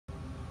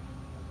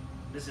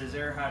This is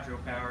air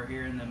hydropower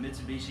here in the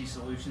Mitsubishi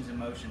Solutions in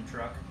Motion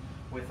truck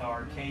with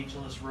our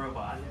cageless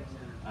robot.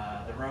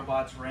 The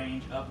robots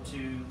range up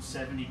to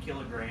 70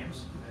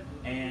 kilograms,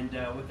 and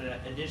with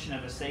the addition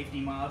of a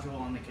safety module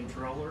on the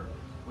controller,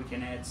 we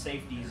can add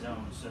safety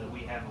zones so that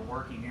we have a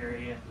working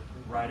area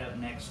right up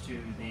next to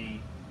the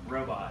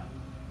robot.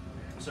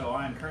 So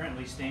I'm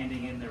currently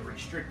standing in the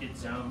restricted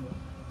zone,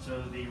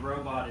 so the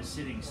robot is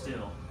sitting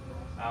still.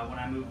 When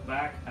I move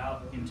back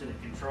out into the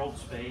controlled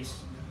space,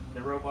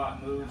 the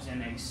robot moves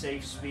in a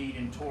safe speed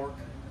and torque,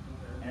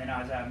 and then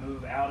as I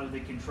move out of the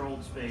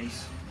controlled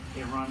space,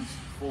 it runs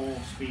full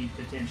speed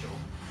potential.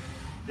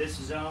 This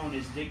zone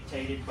is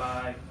dictated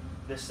by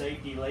the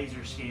safety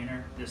laser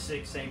scanner, the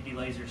 6 safety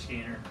laser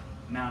scanner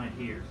mounted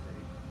here.